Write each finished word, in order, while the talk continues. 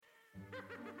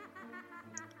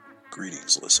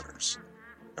Greetings, listeners,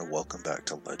 and welcome back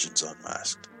to Legends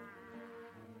Unmasked.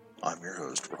 I'm your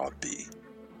host, Rob B.,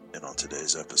 and on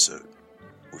today's episode,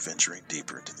 we're venturing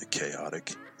deeper into the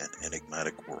chaotic and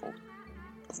enigmatic world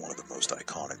of one of the most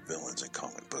iconic villains in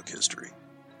comic book history,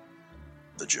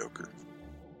 the Joker.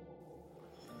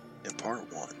 In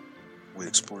part 1, we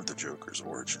explored the Joker's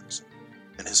origins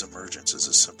and his emergence as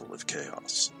a symbol of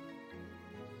chaos.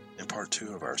 In part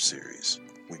 2 of our series,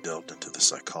 we delved into the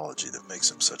psychology that makes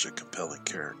him such a compelling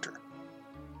character.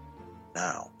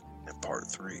 Now, in part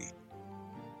 3,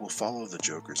 we'll follow the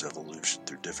Joker's evolution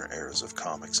through different eras of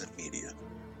comics and media.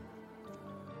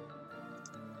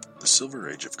 The Silver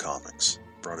Age of comics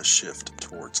brought a shift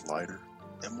towards lighter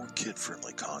and more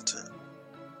kid-friendly content.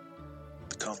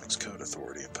 The Comics Code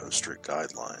Authority imposed strict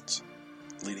guidelines,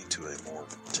 leading to a more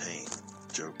tame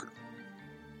Joker.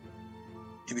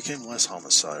 He became less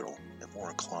homicidal and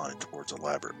more inclined towards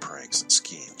elaborate pranks and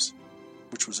schemes,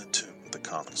 which was in tune with the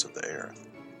comics of the era.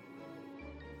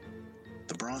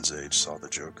 The Bronze Age saw the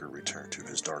Joker return to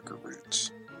his darker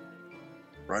roots.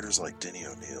 Writers like Denny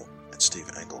O'Neil and Steve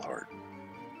Englehart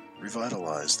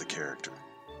revitalized the character,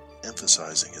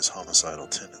 emphasizing his homicidal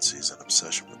tendencies and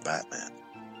obsession with Batman.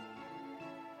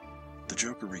 The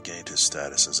Joker regained his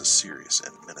status as a serious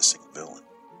and menacing villain.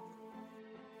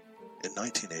 In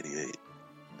 1988,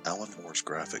 Alan Moore's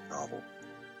graphic novel,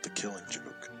 The Killing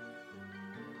Joke,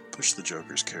 pushed the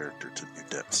Joker's character to new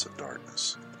depths of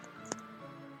darkness.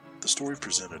 The story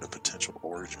presented a potential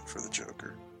origin for the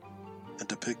Joker and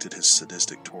depicted his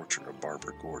sadistic torture of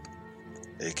Barbara Gordon,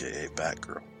 aka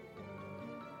Batgirl.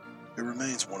 It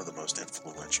remains one of the most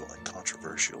influential and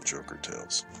controversial Joker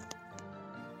tales.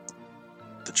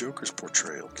 The Joker's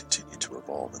portrayal continued to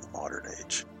evolve in the modern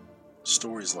age.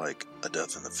 Stories like A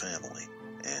Death in the Family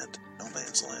and No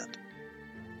Man's Land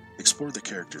explored the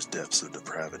character's depths of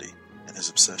depravity and his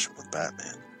obsession with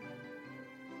Batman.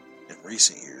 In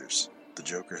recent years, the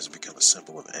Joker has become a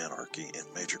symbol of anarchy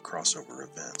in major crossover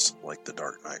events like The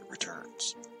Dark Knight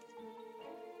Returns.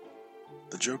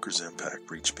 The Joker's impact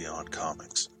reached beyond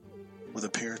comics, with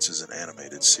appearances in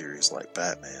animated series like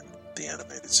Batman, the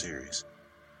Animated Series,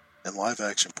 and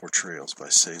live-action portrayals by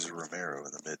Cesar Romero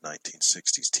in the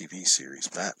mid-1960s TV series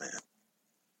Batman.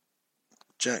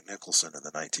 Jack Nicholson in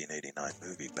the 1989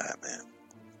 movie Batman,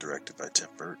 directed by Tim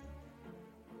Burton,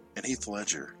 and Heath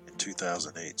Ledger in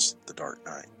 2008's The Dark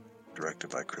Knight, directed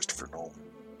by Christopher Nolan,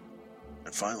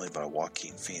 and finally by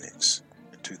Joaquin Phoenix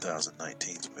in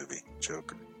 2019's movie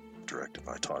Joker, directed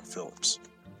by Todd Phillips.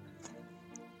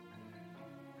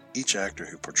 Each actor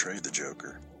who portrayed the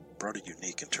Joker brought a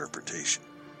unique interpretation,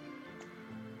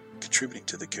 contributing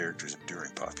to the character's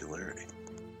enduring popularity.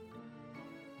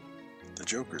 The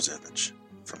Joker's image,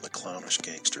 from the clownish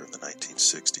gangster of the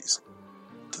 1960s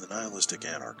to the nihilistic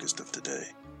anarchist of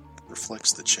today,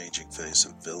 reflects the changing face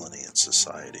of villainy in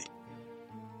society.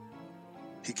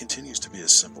 He continues to be a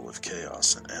symbol of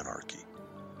chaos and anarchy,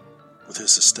 with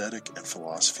his aesthetic and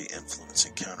philosophy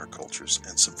influencing countercultures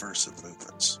and subversive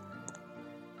movements.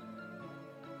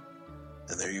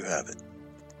 And there you have it,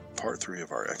 part 3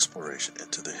 of our exploration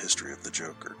into the history of the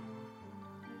Joker.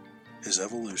 His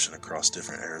evolution across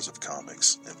different eras of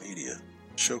comics and media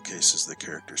showcases the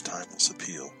character's timeless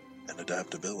appeal and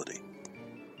adaptability.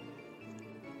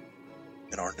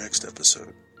 In our next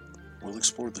episode, we'll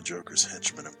explore the Joker's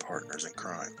henchmen and partners in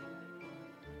crime,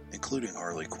 including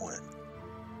Harley Quinn,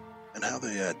 and how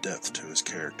they add depth to his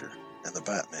character and the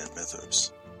Batman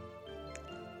mythos.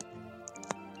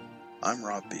 I'm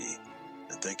Rob B.,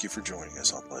 and thank you for joining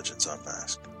us on Legends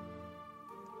Unmasked.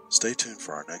 Stay tuned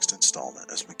for our next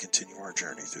installment as we continue our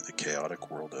journey through the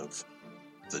chaotic world of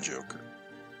the Joker.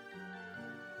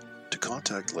 To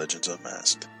contact Legends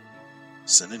Unmasked,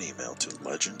 send an email to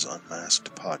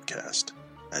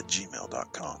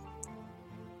legendsunmaskedpodcast@gmail.com.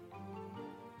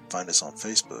 Find us on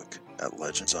Facebook at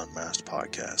Legends Unmasked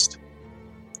Podcast.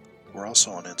 We're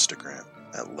also on Instagram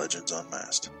at Legends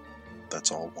Unmasked.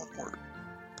 That's all one word.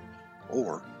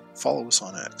 Or follow us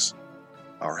on X.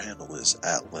 Our handle is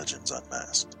 @Legends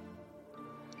Unmasked.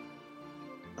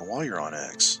 And while you're on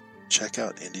X, check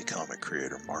out indie comic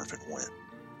creator Marvin Wynn.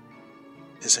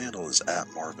 His handle is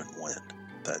 @MarvinWynn.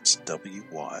 That's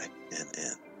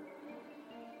WYNN.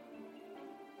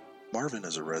 Marvin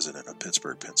is a resident of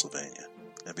Pittsburgh, Pennsylvania,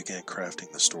 and began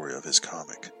crafting the story of his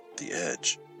comic, The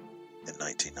Edge, in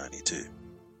 1992.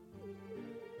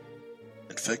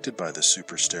 Infected by the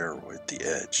super steroid, The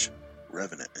Edge,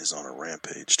 Revenant is on a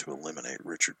rampage to eliminate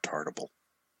Richard Tartable.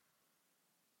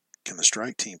 Can the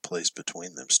strike team placed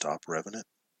between them stop Revenant?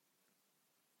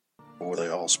 Or will they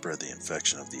all spread the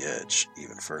infection of the Edge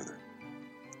even further?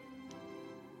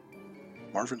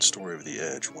 Marvin's story of the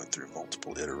Edge went through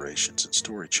multiple iterations and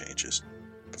story changes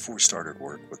before he started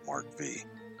work with Mark V.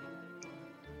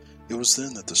 It was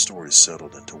then that the story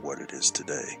settled into what it is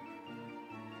today.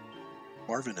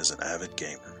 Marvin is an avid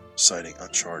gamer, citing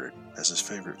Uncharted as his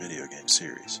favorite video game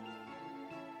series.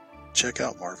 Check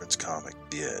out Marvin's comic,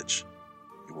 The Edge.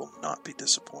 You will not be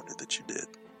disappointed that you did.